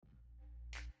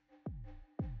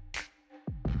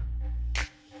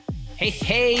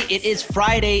Hey, it is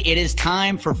Friday. It is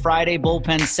time for Friday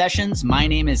Bullpen Sessions. My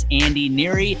name is Andy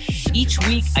Neary. Each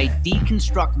week, I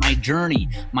deconstruct my journey,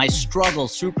 my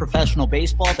struggles through professional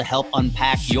baseball to help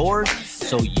unpack yours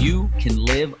so you can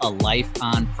live a life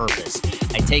on purpose.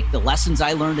 I take the lessons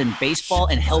I learned in baseball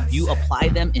and help you apply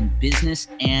them in business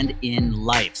and in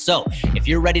life. So if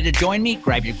you're ready to join me,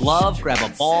 grab your glove, grab a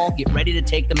ball, get ready to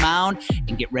take the mound,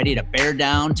 and get ready to bear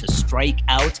down to strike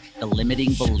out the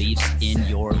limiting beliefs in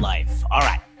your life. All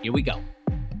right, here we go.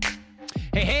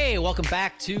 Hey, welcome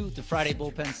back to the Friday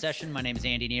Bullpen Session. My name is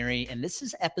Andy Neary, and this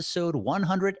is episode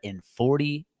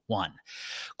 141.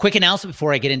 Quick announcement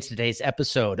before I get into today's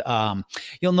episode.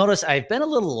 You'll notice I've been a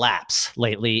little lapse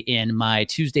lately in my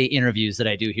Tuesday interviews that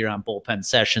I do here on Bullpen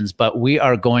Sessions, but we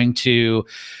are going to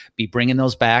be bringing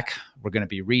those back. We're going to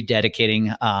be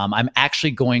rededicating. I'm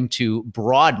actually going to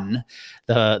broaden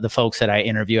the folks that I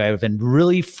interview. I've been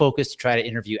really focused to try to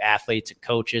interview athletes and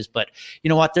coaches, but you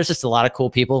know what? There's just a lot of cool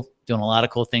people doing a lot of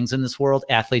cool things in this world,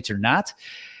 athletes or not.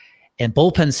 And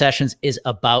Bullpen Sessions is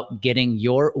about getting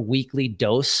your weekly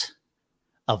dose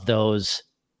of the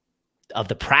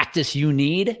practice you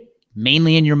need,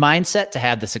 mainly in your mindset, to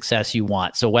have the success you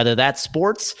want. So whether that's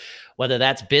sports, whether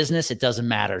that's business, it doesn't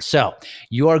matter. So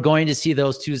you are going to see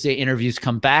those Tuesday interviews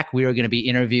come back. We are going to be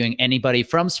interviewing anybody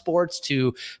from sports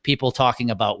to people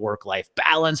talking about work-life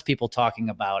balance, people talking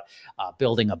about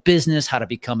building a business, how to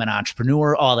become an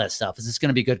entrepreneur, all that stuff. This is going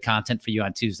to be good content for you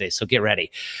on Tuesday, so get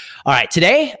ready. All right,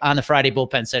 today on the Friday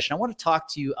Bullpen Session, I want to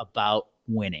talk to you about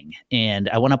winning. And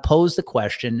I want to pose the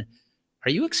question,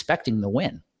 are you expecting the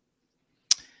win?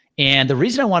 And the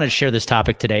reason I wanted to share this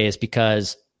topic today is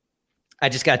because I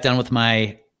just got done with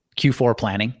my Q4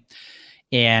 planning,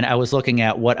 and I was looking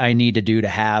at what I need to do to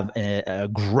have a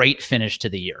great finish to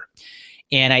the year.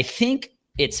 And I think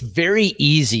it's very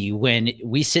easy when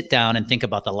we sit down and think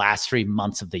about the last 3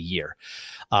 months of the year,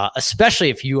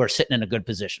 especially if you are sitting in a good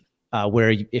position,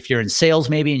 where if you're in sales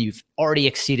maybe and you've already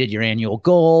exceeded your annual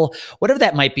goal, whatever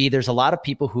that might be. There's a lot of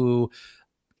people who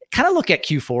kind of look at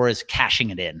Q4 as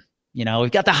cashing it in. You know,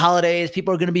 we've got the holidays.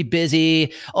 People are going to be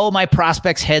busy. Oh, my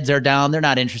prospects' heads are down. They're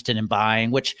not interested in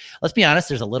buying, which, let's be honest,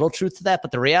 there's a little truth to that.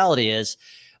 But the reality is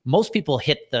most people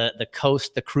hit the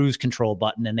cruise control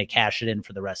button, and they cash it in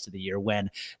for the rest of the year when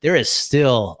there is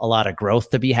still a lot of growth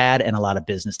to be had and a lot of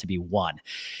business to be won.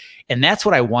 And that's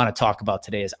what I want to talk about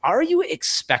today is, are you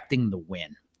expecting the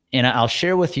win? And I'll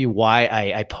share with you why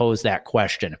I pose that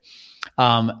question.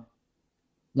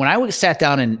 When I sat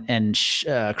down and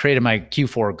created my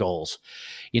Q4 goals,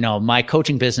 you know, my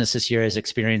coaching business this year has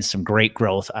experienced some great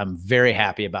growth. I'm very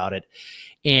happy about it.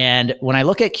 And when I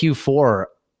look at Q4,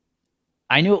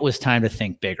 I knew it was time to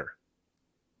think bigger.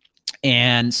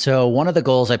 And so one of the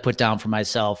goals I put down for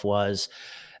myself was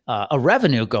a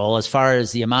revenue goal as far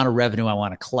as the amount of revenue I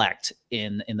want to collect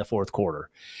in the fourth quarter.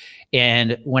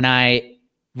 And when I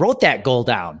wrote that goal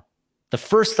down, the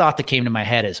first thought that came to my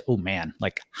head is, oh man,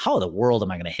 like how in the world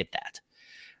am I going to hit that?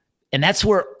 And that's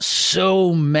where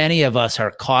so many of us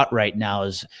are caught right now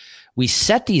is we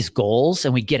set these goals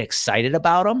and we get excited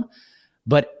about them,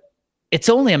 but it's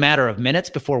only a matter of minutes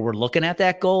before we're looking at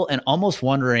that goal and almost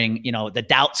wondering, you know, the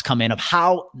doubts come in of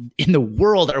how in the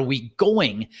world are we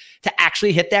going to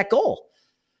actually hit that goal?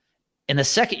 And the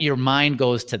second your mind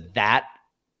goes to that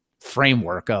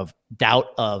framework of doubt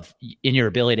in your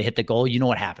ability to hit the goal, you know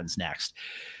what happens next.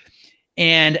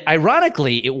 And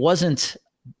ironically, it wasn't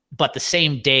but the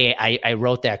same day I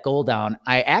wrote that goal down,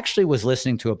 I actually was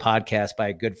listening to a podcast by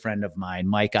a good friend of mine,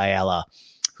 Mike Ayala,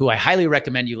 who I highly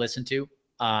recommend you listen to.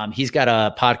 He's got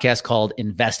a podcast called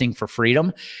Investing for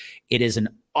Freedom. It is an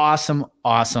awesome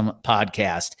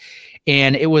podcast.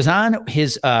 And it was on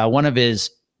his one of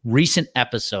his recent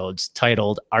episodes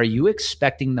titled, Are You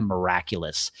Expecting the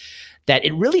Miraculous? That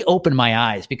it really opened my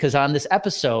eyes, because on this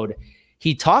episode,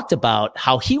 he talked about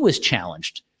how he was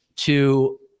challenged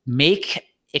to make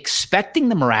expecting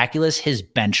the miraculous his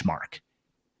benchmark.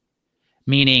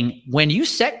 Meaning, when you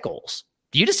set goals,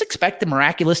 do you just expect the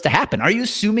miraculous to happen? Are you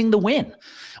assuming the win?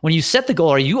 When you set the goal,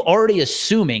 are you already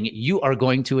assuming you are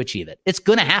going to achieve it? It's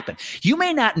going to happen. You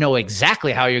may not know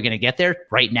exactly how you're going to get there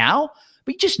right now,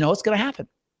 but you just know it's going to happen.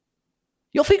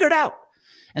 You'll figure it out.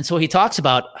 And so he talks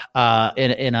about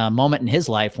in a moment in his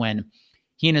life when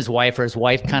he and his wife, or his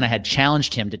wife, kind of had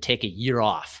challenged him to take a year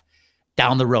off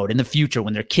down the road in the future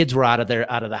when their kids were out of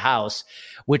the house,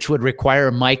 which would require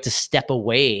Mike to step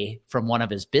away from one of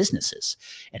his businesses.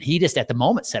 And he just at the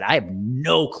moment said, I have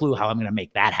no clue how I'm going to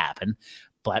make that happen.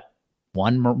 But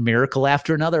one miracle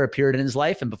after another appeared in his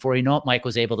life. And before you know it, Mike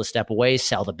was able to step away,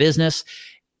 sell the business,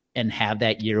 and have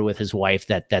that year with his wife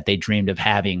that they dreamed of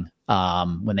having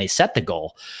when they set the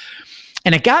goal.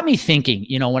 And it got me thinking,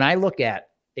 when I look at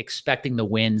expecting the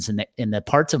wins and in the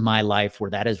parts of my life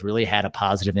where that has really had a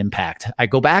positive impact, I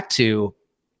go back to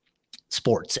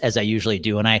sports as I usually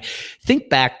do. And I think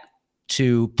back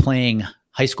to playing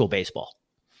high school baseball.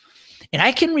 And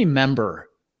I can remember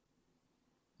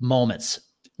moments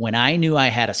when I knew I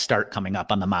had a start coming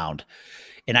up on the mound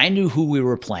and I knew who we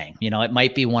were playing. It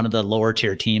might be one of the lower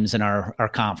tier teams in our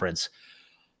conference.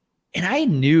 And I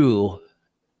knew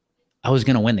I was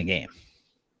going to win the game.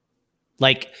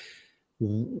 Like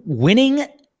winning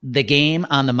the game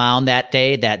on the mound that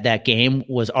day, that game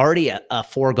was already a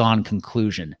foregone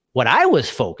conclusion. What I was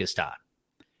focused on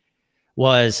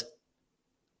was,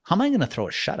 how am I going to throw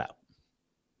a shutout?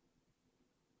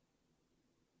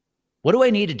 What do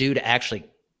I need to do to actually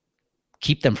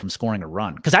keep them from scoring a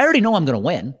run? Because I already know I'm going to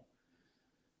win.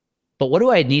 But what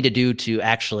do I need to do to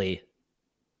actually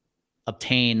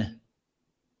obtain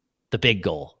the big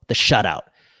goal, the shutout,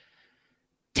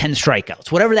 10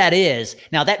 strikeouts, whatever that is?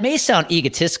 Now, that may sound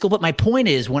egotistical, but my point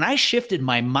is when I shifted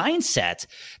my mindset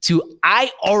to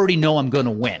I already know I'm going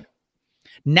to win,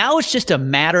 now it's just a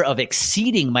matter of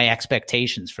exceeding my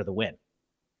expectations for the win.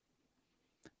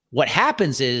 What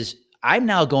happens is I'm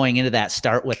now going into that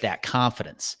start with that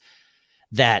confidence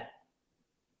that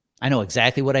I know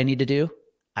exactly what I need to do.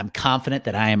 I'm confident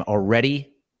that I am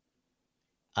already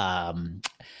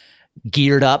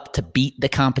geared up to beat the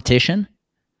competition.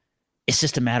 It's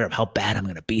just a matter of how bad I'm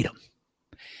going to beat them.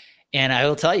 And I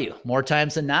will tell you, more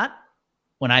times than not,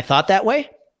 when I thought that way,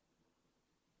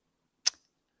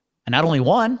 I not only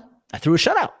won, I threw a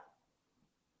shutout.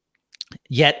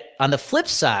 Yet on the flip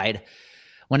side,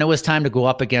 when it was time to go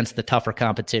up against the tougher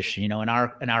competition, in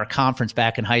our conference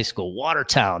back in high school,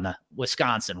 Watertown,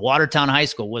 Wisconsin, Watertown High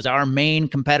School was our main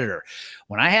competitor.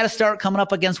 When I had to start coming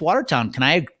up against Watertown, can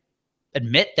I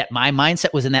admit that my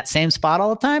mindset was in that same spot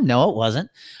all the time? No, it wasn't.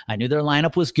 I knew their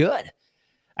lineup was good.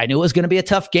 I knew it was going to be a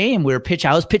tough game.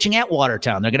 I was pitching at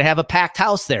Watertown. They're going to have a packed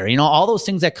house there. All those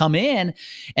things that come in,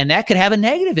 and that could have a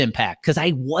negative impact because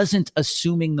I wasn't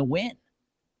assuming the win.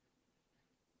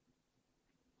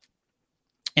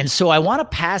 And so I want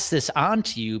to pass this on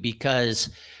to you because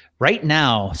right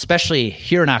now, especially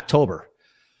here in October,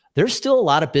 there's still a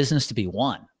lot of business to be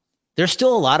won. There's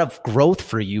still a lot of growth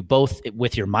for you, both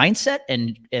with your mindset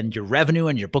and your revenue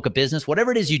and your book of business, whatever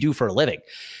it is you do for a living.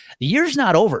 The year's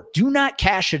not over. Do not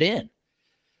cash it in.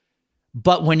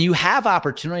 But when you have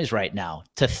opportunities right now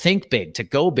to think big, to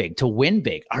go big, to win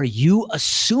big, are you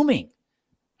assuming?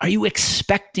 Are you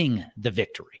expecting the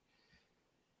victory?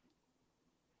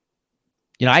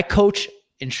 I coach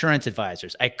insurance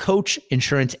advisors. I coach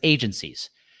insurance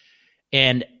agencies.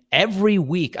 And every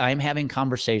week I'm having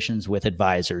conversations with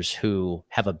advisors who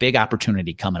have a big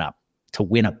opportunity coming up to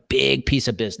win a big piece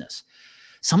of business.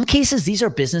 Some cases, these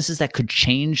are businesses that could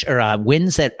change or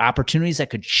opportunities that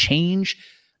could change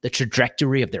the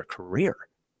trajectory of their career.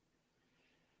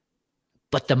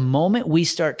 But the moment we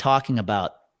start talking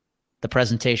about the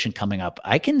presentation coming up,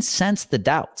 I can sense the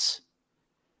doubts.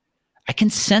 I can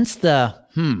sense do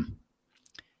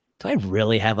I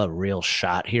really have a real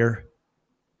shot here?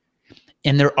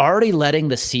 And they're already letting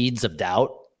the seeds of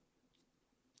doubt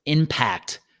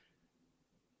impact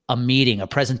a meeting, a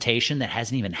presentation that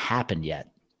hasn't even happened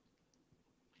yet.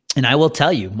 And I will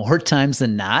tell you, more times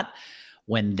than not,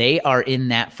 when they are in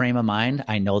that frame of mind,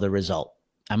 I know the result.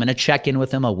 I'm going to check in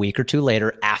with them a week or two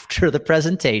later after the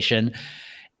presentation,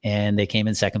 and they came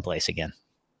in second place again.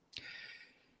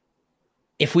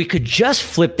 If we could just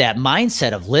flip that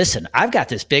mindset of, listen, I've got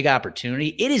this big opportunity.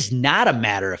 It is not a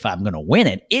matter if I'm going to win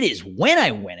it. It is when I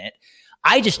win it.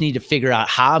 I just need to figure out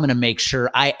how I'm going to make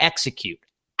sure I execute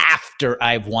after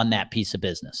I've won that piece of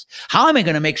business. How am I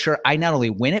going to make sure I not only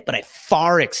win it, but I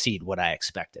far exceed what I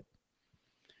expected?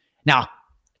 Now,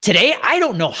 today, I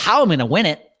don't know how I'm going to win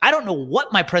it. I don't know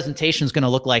what my presentation is going to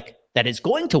look like that is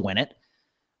going to win it,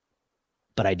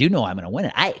 but I do know I'm going to win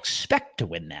it. I expect to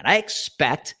win that. I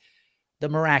expect the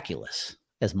miraculous,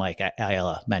 as Mike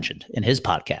Ayala mentioned in his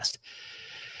podcast.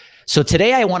 So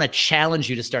today I want to challenge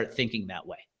you to start thinking that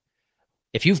way.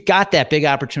 If you've got that big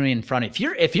opportunity in front of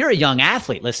you, if you're a young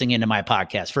athlete listening into my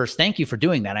podcast, first, thank you for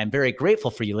doing that. I'm very grateful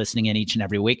for you listening in each and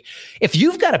every week. If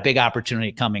you've got a big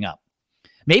opportunity coming up,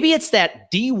 maybe it's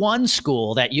that D1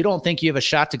 school that you don't think you have a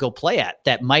shot to go play at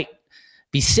that might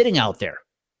be sitting out there.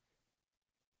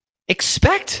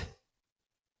 Expect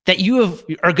that you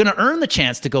are going to earn the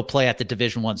chance to go play at the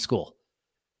Division I school.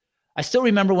 I still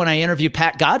remember when I interviewed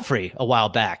Pat Godfrey a while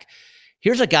back.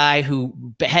 Here's a guy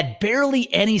who had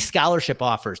barely any scholarship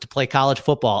offers to play college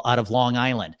football out of Long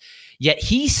Island, yet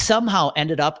he somehow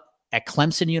ended up at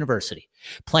Clemson University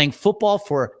playing football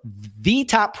for the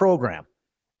top program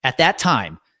at that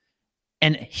time,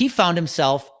 and he found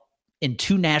himself in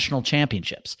 2 national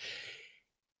championships.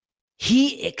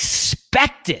 He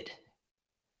expected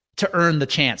to earn the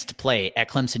chance to play at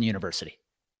Clemson University.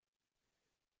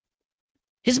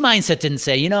 His mindset didn't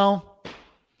say,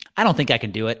 I don't think I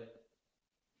can do it.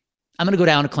 I'm going to go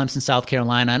down to Clemson, South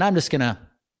Carolina, and I'm just going to,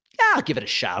 I'll give it a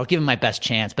shot. I'll give him my best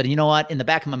chance. But you know what? In the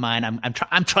back of my mind,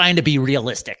 I'm trying to be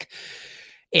realistic.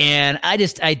 And I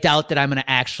doubt that I'm going to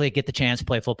actually get the chance to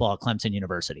play football at Clemson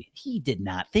University. He did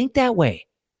not think that way.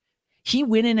 He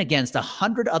went in against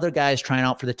 100 other guys trying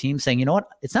out for the team saying, you know what?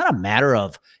 It's not a matter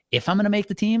of if I'm going to make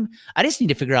the team. I just need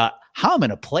to figure out how I'm going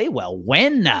to play well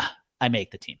when I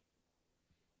make the team.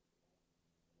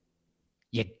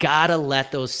 You got to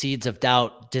let those seeds of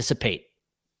doubt dissipate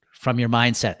from your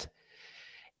mindset.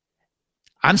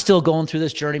 I'm still going through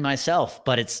this journey myself,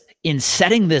 but it's in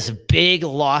setting this big,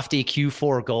 lofty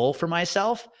Q4 goal for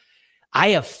myself, I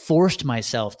have forced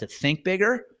myself to think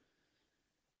bigger,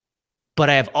 but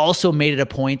I have also made it a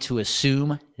point to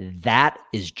assume that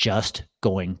is just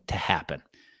going to happen.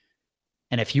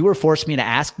 And if you were forced me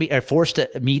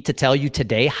to tell you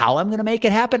today how I'm going to make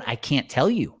it happen, I can't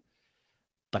tell you,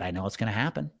 but I know it's going to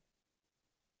happen.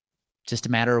 Just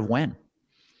a matter of when.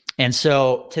 And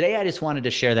so today I just wanted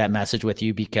to share that message with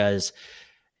you because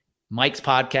Mike's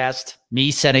podcast,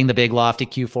 me setting the big lofty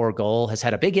Q4 goal, has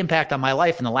had a big impact on my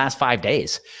life in the last 5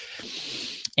 days.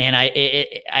 And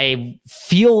I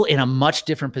feel in a much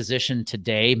different position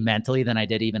today mentally than I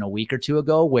did even a week or two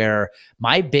ago, where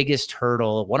one of my biggest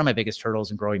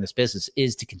hurdles in growing this business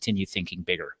is to continue thinking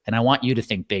bigger. And I want you to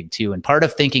think big too. And part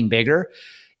of thinking bigger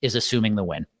is assuming the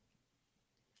win.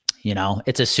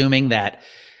 It's assuming that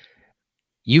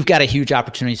you've got a huge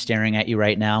opportunity staring at you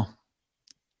right now.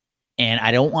 And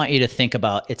I don't want you to think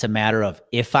about it's a matter of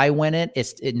if I win it.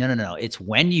 No. It's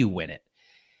when you win it.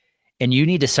 And you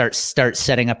need to start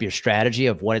setting up your strategy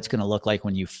of what it's going to look like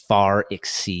when you far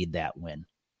exceed that win.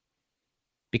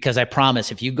 Because I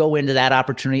promise, if you go into that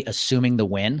opportunity assuming the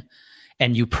win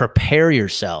and you prepare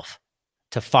yourself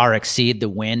to far exceed the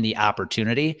win, the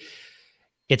opportunity,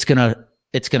 it's going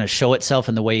to show itself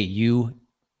in the way you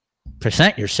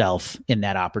present yourself in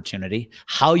that opportunity,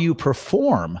 how you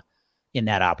perform in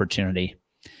that opportunity.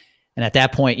 And at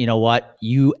that point, you know what?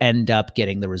 You end up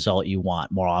getting the result you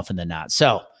want more often than not.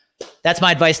 So that's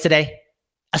my advice today.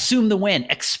 Assume the win.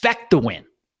 Expect the win.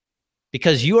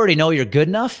 Because you already know you're good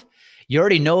enough. You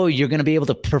already know you're going to be able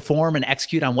to perform and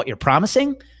execute on what you're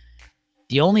promising.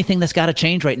 The only thing that's got to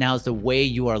change right now is the way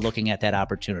you are looking at that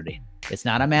opportunity. It's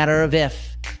not a matter of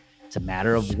if. It's a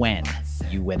matter of when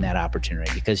you win that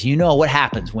opportunity. Because you know what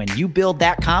happens when you build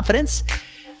that confidence,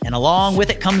 and along with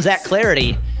it comes that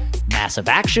clarity, massive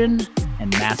action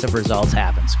and massive results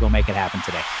happen. So go make it happen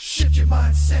today. Shift your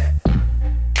mindset.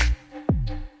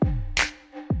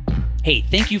 Hey,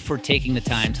 thank you for taking the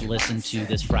time to listen to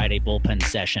this Friday bullpen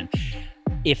session.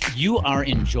 If you are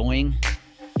enjoying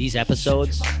these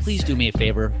episodes, please do me a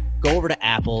favor. Go over to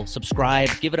Apple, subscribe,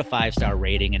 give it a 5-star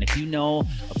rating. And if you know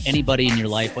of anybody in your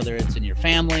life, whether it's in your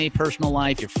family, personal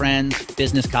life, your friends,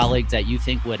 business colleagues that you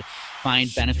think would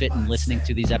find benefit in listening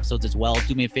to these episodes as well,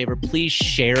 do me a favor. Please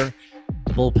share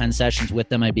the bullpen sessions with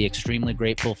them. I'd be extremely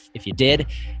grateful if you did.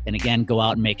 And again, go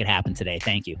out and make it happen today.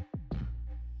 Thank you.